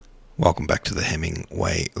Welcome back to the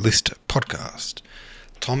Hemingway List podcast.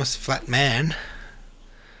 Thomas Flatman,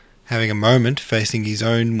 having a moment facing his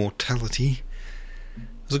own mortality. It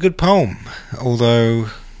was a good poem, although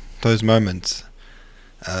those moments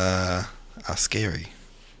are scary.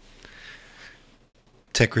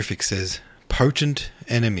 Techrific says, potent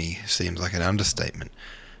enemy seems like an understatement,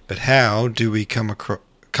 but how do we come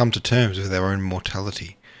to terms with our own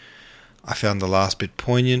mortality? I found the last bit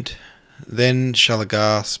poignant. Then shall a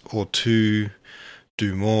gasp or two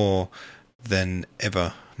do more than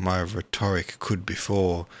ever my rhetoric could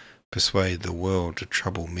before persuade the world to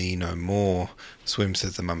trouble me no more. Swim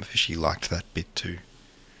says the mummerfish, he liked that bit too.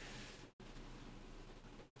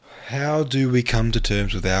 How do we come to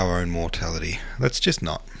terms with our own mortality? Let's just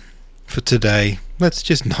not. For today, let's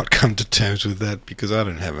just not come to terms with that because I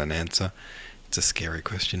don't have an answer. It's a scary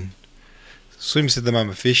question. Swim said the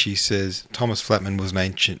mummerfish, he says Thomas Flatman was an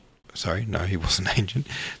ancient... Sorry, no, he wasn't ancient.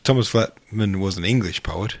 Thomas Flatman was an English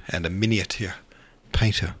poet and a miniature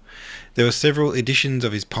painter. There were several editions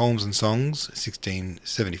of his poems and songs,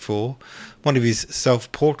 1674. One of his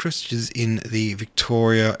self-portraits is in the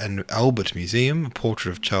Victoria and Albert Museum. A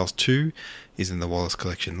portrait of Charles II is in the Wallace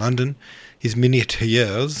Collection, London. His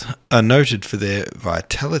miniatures are noted for their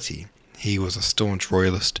vitality. He was a staunch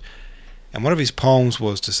royalist, and one of his poems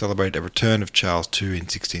was to celebrate a return of Charles II in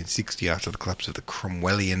 1660 after the collapse of the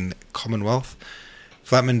Cromwellian Commonwealth.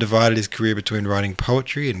 Flatman divided his career between writing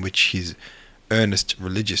poetry, in which his earnest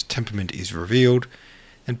religious temperament is revealed,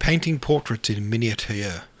 and painting portraits in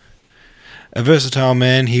miniature. A versatile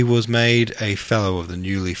man, he was made a Fellow of the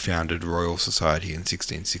newly founded Royal Society in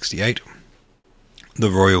 1668. The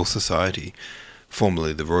Royal Society,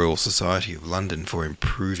 formerly the Royal Society of London for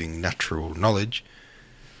Improving Natural Knowledge,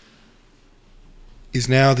 is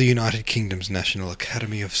now the United Kingdom's National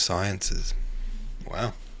Academy of Sciences.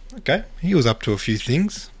 Wow. Okay. He was up to a few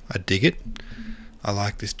things. I dig it. I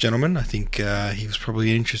like this gentleman. I think he was probably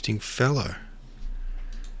an interesting fellow.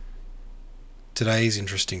 Today's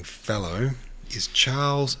interesting fellow is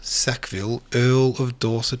Charles Sackville, Earl of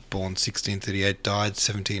Dorset, born 1638, died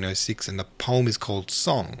 1706, and the poem is called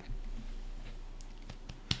Song.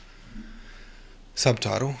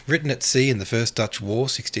 Subtitle, written at sea in the First Dutch War,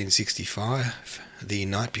 1665, the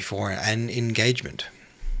night before an engagement.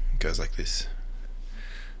 It goes like this.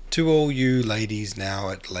 To all you ladies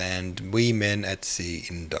now at land, we men at sea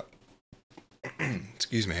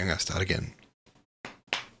Excuse me, I'm going to start again.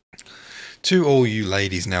 To all you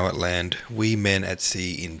ladies now at land, we men at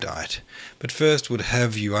sea indite. But first would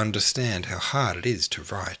have you understand how hard it is to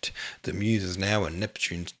write. The Muses now and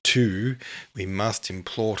Neptune too, we must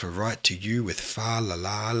implore to write to you with fa la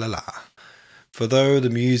la la la. For though the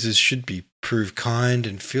Muses should prove kind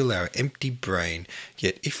and fill our empty brain,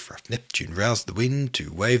 yet if rough Neptune rouse the wind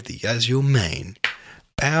to wave the azure main,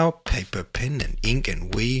 our paper, pen and ink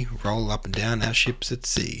and we roll up and down our ships at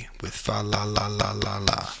sea with fa la la la la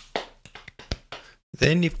la.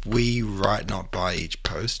 Then if we write not by each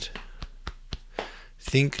post,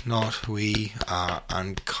 think not we are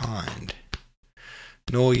unkind,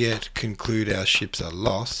 nor yet conclude our ships are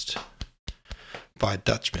lost by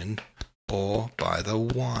Dutchmen or by the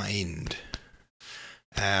wind.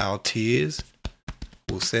 Our tears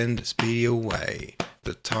will send speedy away,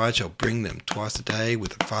 the tide shall bring them twice a day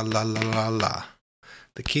with a fa la la la la.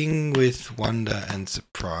 The king with wonder and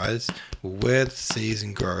surprise will wear the seas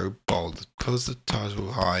and grow bold, because the tides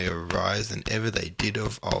will higher rise than ever they did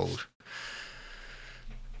of old.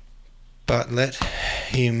 But let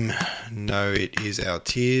him know it is our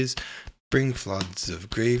tears bring floods of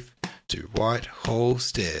grief to Whitehall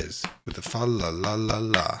stairs with a fa la la la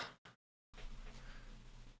la.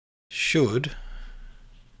 Should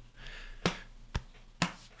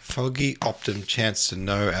Foggy Optim chanced to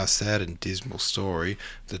know our sad and dismal story,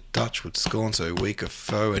 the Dutch would scorn so weak a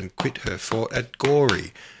foe and quit her fort at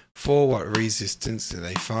Gorey. For what resistance do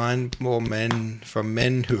they find more men from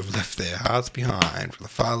men who have left their hearts behind? For the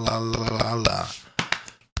fa la la la la.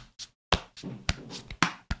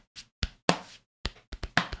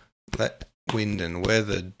 Let wind and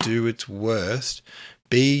weather do its worst.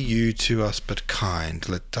 Be you to us but kind.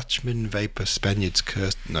 Let Dutchmen vapour, Spaniards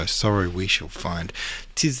curse, no sorrow we shall find.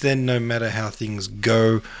 'Tis then no matter how things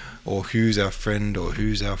go, or who's our friend or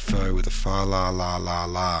who's our foe, with a fa la la la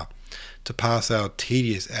la. To pass our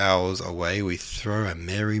tedious hours away we throw a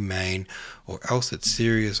merry main, or else at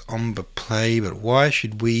serious ombre play, but why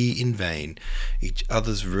should we in vain each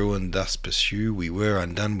other's ruin thus pursue? We were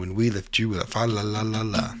undone when we left you with a fa la la la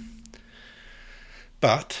la.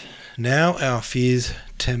 But now our fears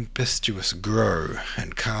tempestuous grow,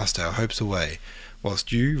 and cast our hopes away,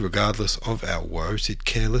 whilst you, regardless of our woe, sit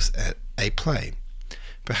careless at a play.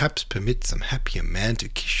 Perhaps permit some happier man to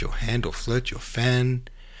kiss your hand or flirt your fan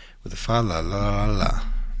with a fa-la-la-la-la.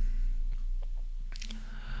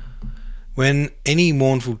 When any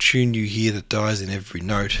mournful tune you hear that dies in every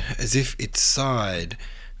note, as if it sighed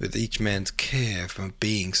with each man's care from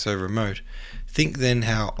being so remote, think then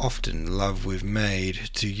how often love we've made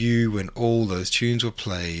to you when all those tunes were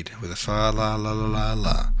played with a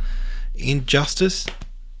fa-la-la-la-la-la. Injustice?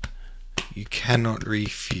 You cannot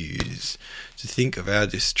refuse to think of our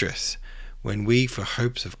distress when we for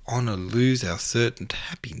hopes of honour lose our certain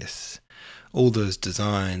happiness. All those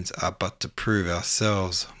designs are but to prove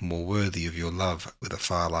ourselves more worthy of your love with a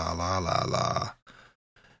fa-la-la-la-la.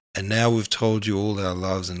 And now we've told you all our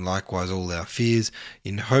loves and likewise all our fears,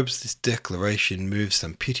 in hopes this declaration moves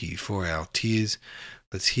some pity for our tears.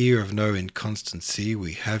 Let's hear of no inconstancy,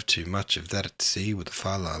 we have too much of that at sea with a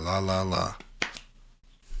fa-la-la-la-la.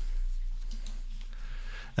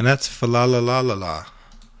 And that's fa-la-la-la-la-la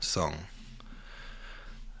song.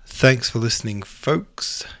 Thanks for listening,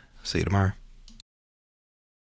 folks. See you tomorrow.